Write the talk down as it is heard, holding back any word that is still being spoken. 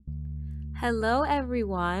Hello,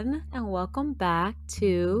 everyone, and welcome back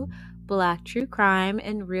to Black True Crime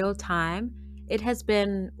in Real Time. It has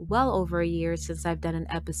been well over a year since I've done an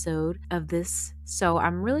episode of this, so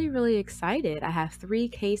I'm really excited. I have 3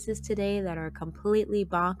 cases today that are completely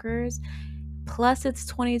bonkers, plus it's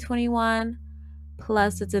 2021,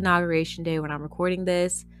 plus it's Inauguration Day when I'm recording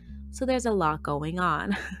this, so there's a lot going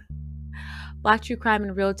on. Black True Crime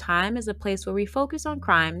in Real Time is a place where we focus on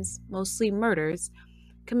crimes, mostly murders,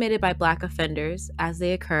 committed by Black offenders as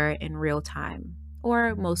they occur in real time,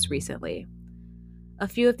 or most recently. A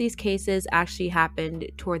few of these cases actually happened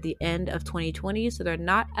toward the end of 2020, so they're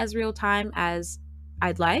not as real time as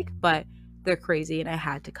I'd like, but they're crazy and I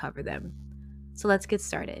had to cover them. So let's get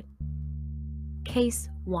started. Case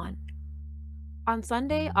 1. On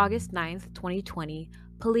Sunday, August 9th, 2020,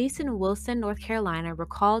 police in Wilson, North Carolina were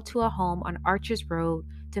called to a home on Archers Road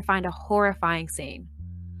to find a horrifying scene.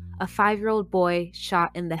 A 5-year-old boy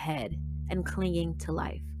shot in the head and clinging to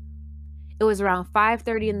life. It was around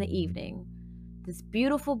 5:30 in the evening. This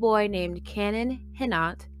beautiful boy named Cannon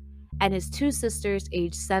Hinott and his 2 sisters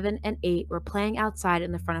aged 7 and 8 were playing outside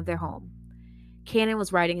in the front of their home. Cannon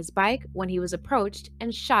was riding his bike when he was approached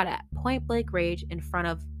and shot at point-blank range in front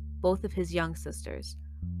of both of his young sisters.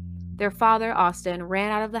 Their father, Austin,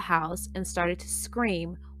 ran out of the house and started to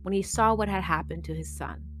scream when he saw what had happened to his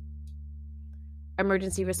son.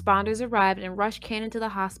 Emergency responders arrived and rushed Cannon to the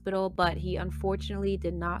hospital, but he unfortunately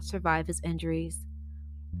did not survive his injuries.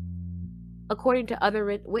 According to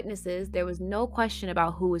other witnesses, there was no question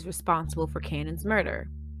about who was responsible for Cannon's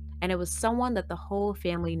murder, and it was someone that the whole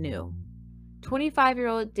family knew.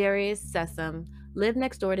 25-year-old Darius Sessom lived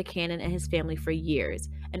next door to Cannon and his family for years,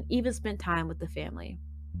 and even spent time with the family.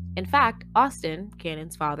 In fact, Austin,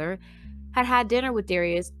 Cannon's father, had dinner with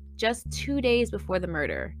Darius just 2 days before the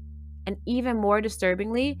murder. And even more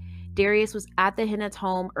disturbingly, Darius was at the Hinnott's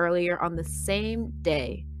home earlier on the same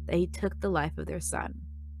day that he took the life of their son.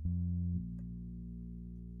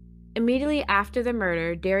 Immediately after the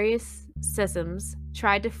murder, Darius Sessoms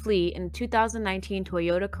tried to flee in a 2019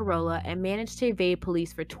 Toyota Corolla and managed to evade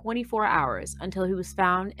police for 24 hours until he was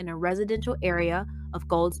found in a residential area of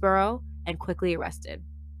Goldsboro and quickly arrested.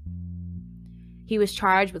 He was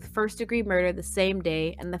charged with first-degree murder the same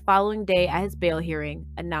day, and the following day at his bail hearing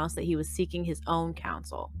announced that he was seeking his own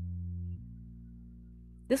counsel.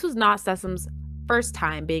 This was not Sessom's first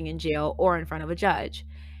time being in jail or in front of a judge.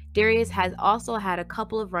 Darius has also had a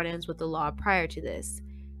couple of run-ins with the law prior to this.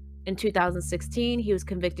 In 2016, he was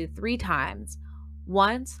convicted 3 times,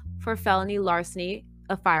 once for felony larceny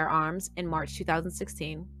of firearms in March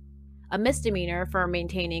 2016, a misdemeanor for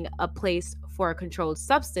maintaining a place for a controlled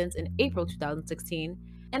substance in April 2016,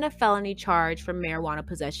 and a felony charge for marijuana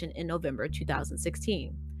possession in November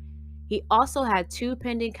 2016. He also had 2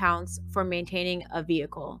 pending counts for maintaining a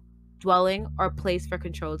vehicle, dwelling, or place for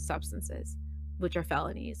controlled substances, which are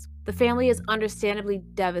felonies. The family is understandably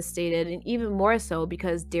devastated, and even more so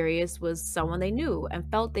because Darius was someone they knew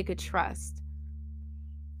and felt they could trust.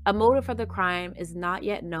 A motive for the crime is not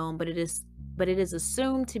yet known, but it is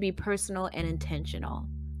assumed to be personal and intentional.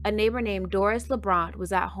 A neighbor named Doris LeBrant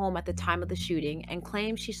was at home at the time of the shooting and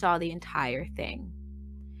claimed she saw the entire thing.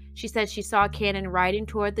 She said she saw Cannon riding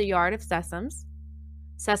toward the yard of Sessoms.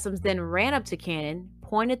 Sessoms then ran up to Cannon,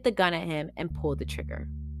 pointed the gun at him, and pulled the trigger.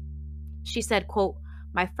 She said, quote,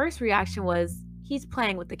 "My first reaction was, he's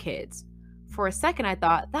playing with the kids. For a second I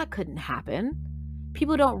thought, that couldn't happen.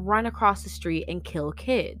 People don't run across the street and kill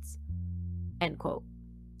kids." End quote.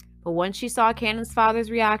 But once she saw Cannon's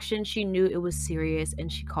father's reaction, she knew it was serious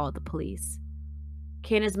and she called the police.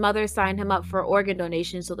 Cannon's mother signed him up for organ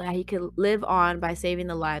donation so that he could live on by saving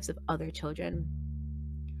the lives of other children.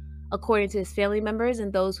 According to his family members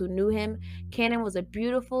and those who knew him, Cannon was a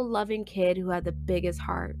beautiful, loving kid who had the biggest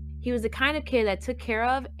heart. He was the kind of kid that took care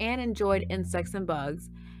of and enjoyed insects and bugs,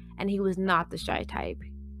 and he was not the shy type.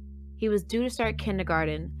 He was due to start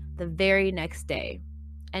kindergarten the very next day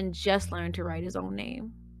and just learned to write his own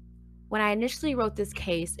name. When I initially wrote this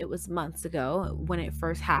case, it was months ago when it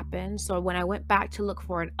first happened, so when I went back to look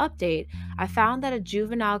for an update, I found that a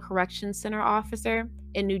juvenile corrections center officer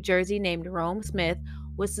in New Jersey named Rome Smith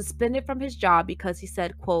was suspended from his job because he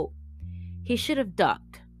said, quote, "He should have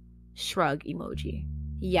ducked," shrug emoji.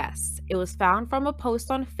 Yes, it was found from a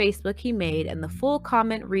post on Facebook he made, and the full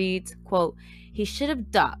comment reads, quote, "He should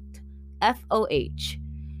have ducked, FOH.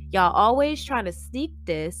 Y'all always trying to sneak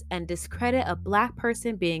this and discredit a Black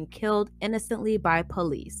person being killed innocently by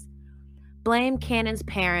police. Blame Cannon's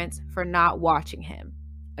parents for not watching him.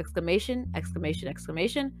 Exclamation, exclamation,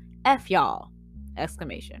 exclamation. F y'all.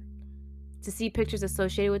 Exclamation. To see pictures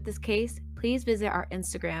associated with this case, please visit our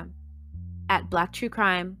Instagram at Black True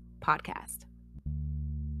Crime podcast.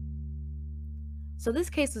 So this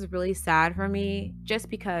case was really sad for me just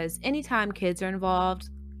because anytime kids are involved,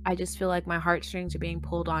 I just feel like my heartstrings are being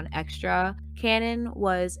pulled on extra. Cannon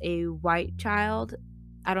was a white child.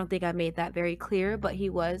 I don't think I made that very clear, but he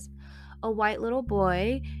was a white little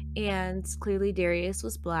boy, and clearly Darius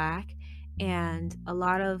was black. And a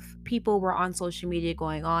lot of people were on social media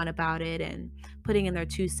going on about it and putting in their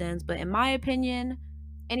 2 cents. But in my opinion,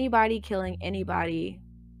 anybody killing anybody,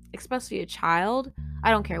 especially a child, I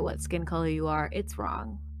don't care what skin color you are, it's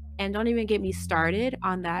wrong. And don't even get me started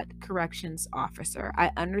on that corrections officer. I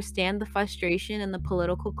understand the frustration and the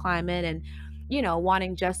political climate and,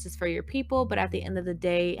 wanting justice for your people, but at the end of the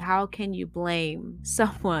day, how can you blame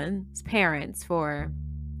someone's parents for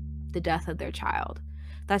the death of their child?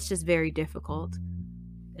 That's just very difficult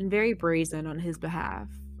and very brazen on his behalf,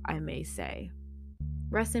 I may say.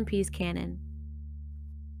 Rest in peace, Cannon.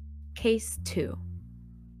 Case 2.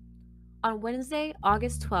 On Wednesday,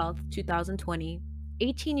 August 12, 2020,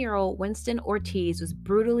 18-year-old Winston Ortiz was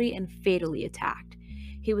brutally and fatally attacked.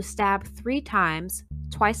 He was stabbed 3 times,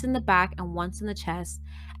 twice in the back and once in the chest,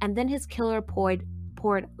 and then his killer poured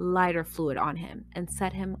lighter fluid on him and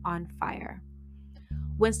set him on fire.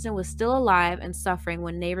 Winston was still alive and suffering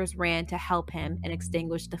when neighbors ran to help him and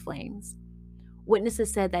extinguish the flames.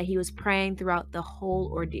 Witnesses said that he was praying throughout the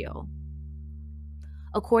whole ordeal.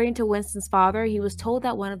 According to Winston's father, he was told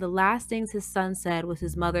that one of the last things his son said was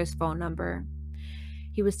his mother's phone number.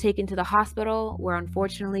 He was taken to the hospital, where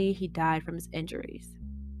unfortunately he died from his injuries.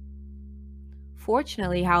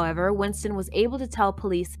 Fortunately, however, Winston was able to tell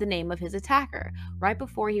police the name of his attacker right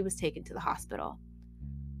before he was taken to the hospital.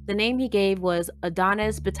 The name he gave was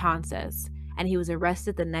Adonis Betances, and he was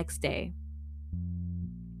arrested the next day.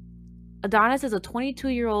 Adonis is a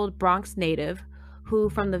 22-year-old Bronx native who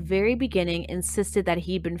from the very beginning insisted that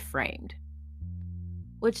he'd been framed,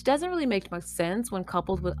 which doesn't really make much sense when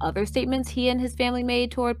coupled with other statements he and his family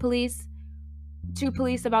made to police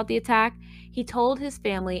about the attack. He told his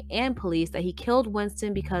family and police that he killed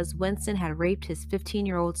Winston because Winston had raped his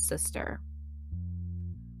 15-year-old sister.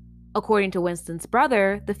 According to Winston's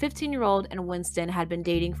brother, the 15-year-old and Winston had been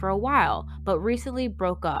dating for a while, but recently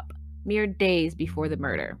broke up, mere days before the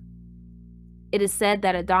murder. It is said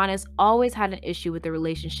that Adonis always had an issue with the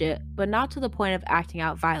relationship, but not to the point of acting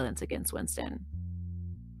out violence against Winston.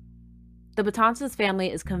 The Betances family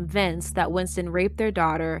is convinced that Winston raped their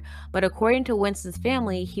daughter, but according to Winston's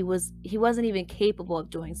family, he wasn't even capable of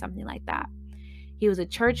doing something like that. He was a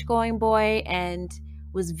church-going boy and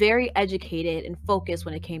was very educated and focused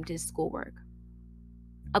when it came to his schoolwork.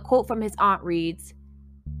 A quote from his aunt reads,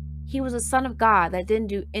 "He was a son of God that didn't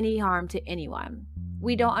do any harm to anyone.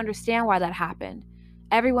 We don't understand why that happened.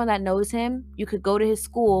 Everyone that knows him, you could go to his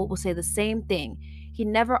school, will say the same thing. He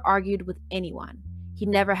never argued with anyone. He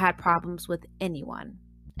never had problems with anyone."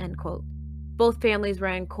 End quote. Both families were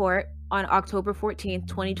in court on October 14,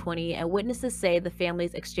 2020, and witnesses say the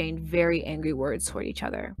families exchanged very angry words toward each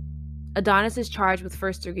other. Adonis is charged with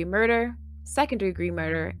first-degree murder, second-degree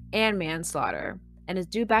murder, and manslaughter, and is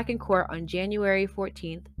due back in court on January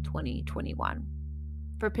 14, 2021.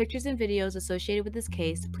 For pictures and videos associated with this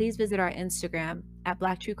case, please visit our Instagram at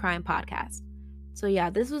Black True Crime Podcast. So yeah,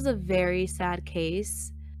 this was a very sad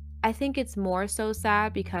case. I think it's more so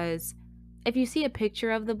sad because if you see a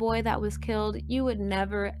picture of the boy that was killed, you would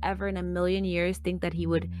never, ever in a million years think that he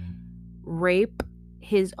would rape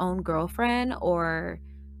his own girlfriend or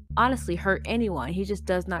honestly hurt anyone. He just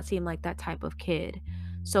does not seem like that type of kid.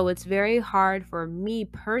 So it's very hard for me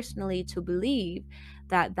personally to believe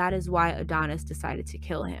that that is why Adonis decided to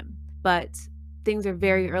kill him. But things are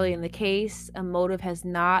very early in the case. A motive has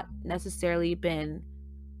not necessarily been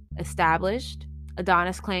established.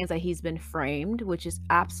 Adonis claims that he's been framed, which is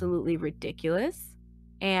absolutely ridiculous.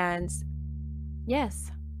 And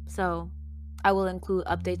yes, so I will include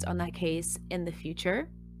updates on that case in the future.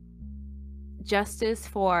 Justice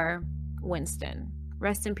for Winston.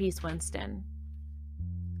 Rest in peace, Winston.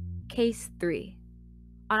 Case 3.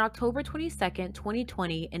 On October 22nd,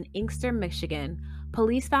 2020, in Inkster, Michigan,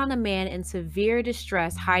 police found a man in severe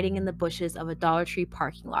distress hiding in the bushes of a Dollar Tree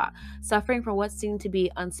parking lot, suffering from what seemed to be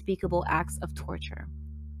unspeakable acts of torture.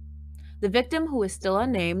 The victim, who is still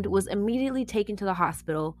unnamed, was immediately taken to the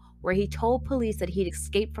hospital, where he told police that he'd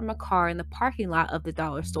escaped from a car in the parking lot of the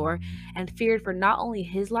dollar store and feared for not only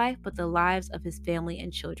his life but the lives of his family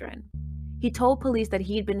and children. He told police that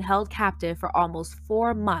he'd been held captive for almost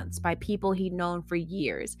 4 months by people he'd known for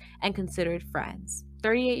years and considered friends.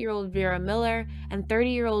 38-year-old Vera Miller and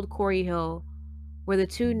 30-year-old Corey Hill were the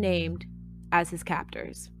two named as his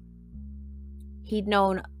captors. He'd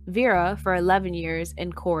known Vera for 11 years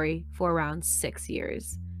and Corey for around 6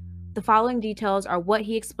 years. The following details are what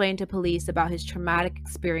he explained to police about his traumatic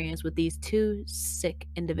experience with these two sick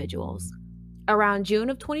individuals. Around June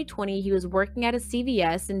of 2020, he was working at a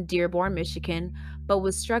CVS in Dearborn, Michigan, but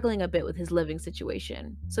was struggling a bit with his living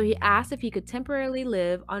situation. So he asked if he could temporarily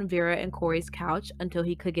live on Vera and Corey's couch until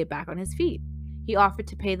he could get back on his feet. He offered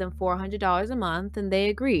to pay them $400 a month, and they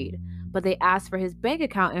agreed, but they asked for his bank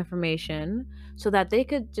account information so that they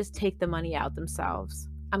could just take the money out themselves.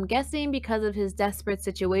 I'm guessing because of his desperate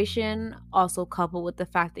situation, also coupled with the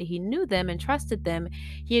fact that he knew them and trusted them,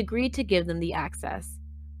 he agreed to give them the access.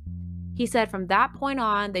 He said from that point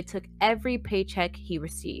on, they took every paycheck he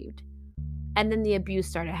received. And then the abuse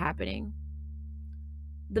started happening.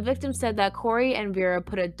 The victim said that Corey and Vera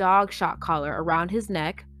put a dog shock collar around his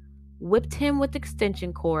neck, whipped him with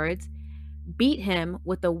extension cords, beat him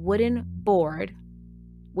with a wooden board,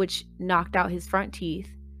 which knocked out his front teeth,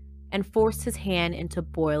 and forced his hand into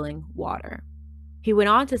boiling water. He went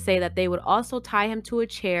on to say that they would also tie him to a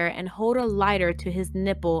chair and hold a lighter to his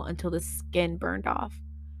nipple until the skin burned off.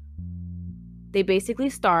 They basically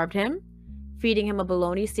starved him, feeding him a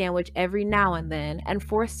bologna sandwich every now and then, and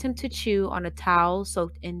forced him to chew on a towel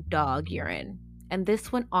soaked in dog urine. And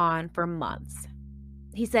this went on for months.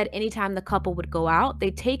 He said anytime the couple would go out,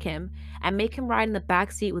 they'd take him and make him ride in the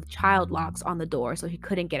back seat with child locks on the door so he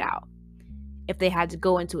couldn't get out. If they had to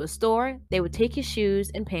go into a store, they would take his shoes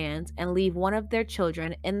and pants and leave one of their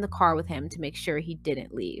children in the car with him to make sure he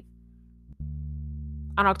didn't leave.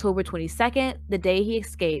 On October 22nd, the day he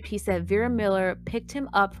escaped, he said Vera Miller picked him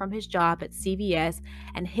up from his job at CVS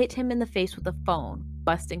and hit him in the face with a phone,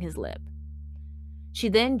 busting his lip. She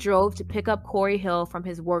then drove to pick up Corey Hill from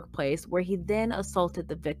his workplace, where he then assaulted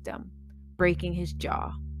the victim, breaking his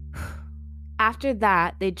jaw. After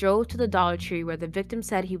that, they drove to the Dollar Tree, where the victim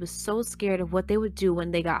said he was so scared of what they would do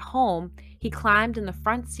when they got home, he climbed in the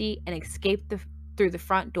front seat and escaped through the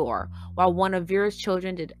front door, while one of Vera's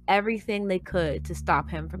children did everything they could to stop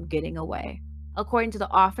him from getting away. According to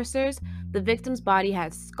the officers, the victim's body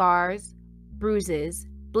had scars, bruises,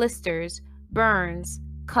 blisters, burns,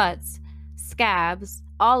 cuts, scabs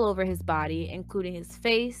all over his body, including his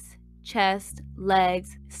face, chest,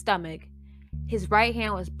 legs, stomach. His right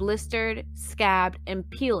hand was blistered, scabbed, and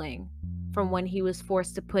peeling from when he was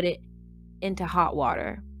forced to put it into hot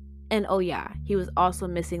water. And oh yeah, he was also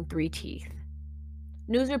missing 3 teeth.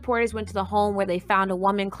 News reporters went to the home where they found a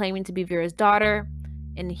woman claiming to be Vera's daughter,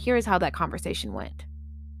 and here's how that conversation went.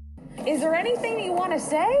 Is there anything you want to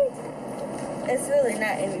say? It's really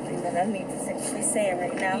not anything that I need to be saying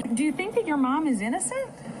right now. Do you think that your mom is innocent?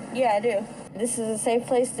 Yeah, I do. This is a safe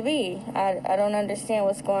place to be. I don't understand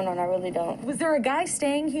what's going on. I really don't. Was there a guy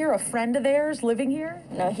staying here, a friend of theirs living here?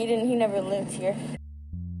 No, he didn't. He never lived here.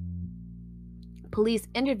 Police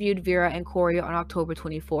interviewed Vera and Corey on October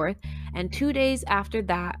 24th, and 2 days after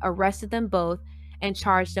that, arrested them both and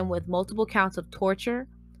charged them with multiple counts of torture,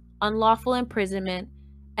 unlawful imprisonment,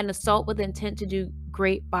 and assault with intent to do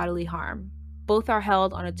great bodily harm. Both are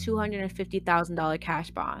held on a $250,000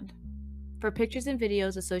 cash bond. For pictures and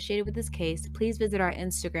videos associated with this case, please visit our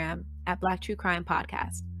Instagram at Black True Crime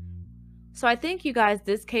Podcast. So I think, you guys,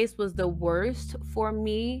 this case was the worst for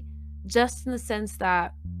me, just in the sense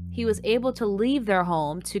that he was able to leave their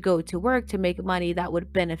home to go to work to make money that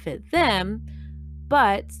would benefit them.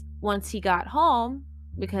 But once he got home,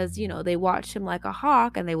 because, they watched him like a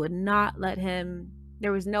hawk and they would not let him,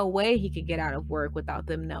 there was no way he could get out of work without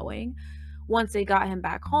them knowing. Once they got him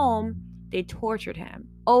back home, they tortured him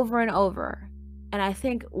over and over. And I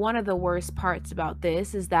think one of the worst parts about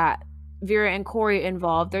this is that Vera and Corey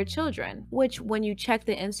involved their children, which when you check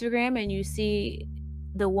the Instagram and you see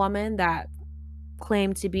the woman that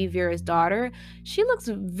claimed to be Vera's daughter, she looks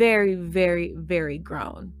very, very, very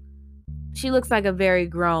grown. She looks like a very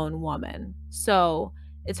grown woman. So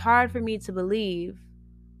it's hard for me to believe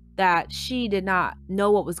that she did not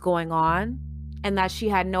know what was going on and that she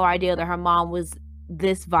had no idea that her mom was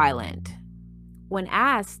this violent. When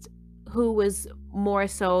asked who was more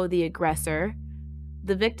so the aggressor,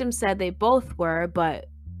 the victim said they both were, but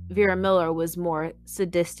Vera Miller was more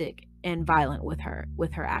sadistic and violent with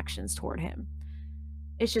her actions toward him.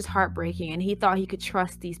 It's just heartbreaking, and he thought he could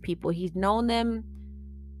trust these people. He's known them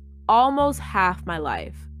almost half my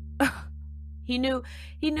life. He knew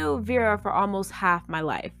Vera for almost half my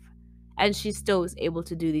life, and she still was able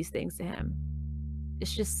to do these things to him.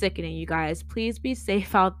 It's just sickening, you guys. Please be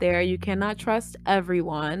safe out there. You cannot trust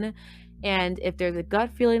everyone. And if there's a gut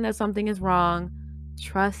feeling that something is wrong,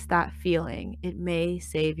 trust that feeling. It may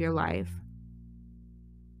save your life.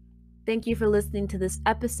 Thank you for listening to this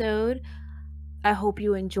episode. I hope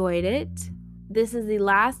you enjoyed it. This is the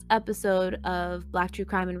last episode of Black True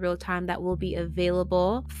Crime in Real Time that will be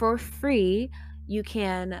available for free. You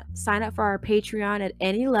can sign up for our Patreon at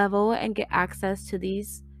any level and get access to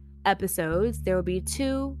these episodes. There will be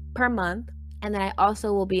 2 per month. And then I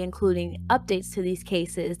also will be including updates to these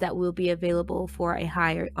cases that will be available for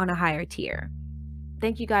on a higher tier.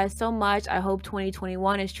 Thank you guys so much. I hope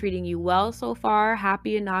 2021 is treating you well so far.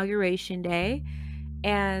 Happy Inauguration Day.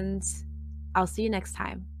 And I'll see you next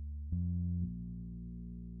time.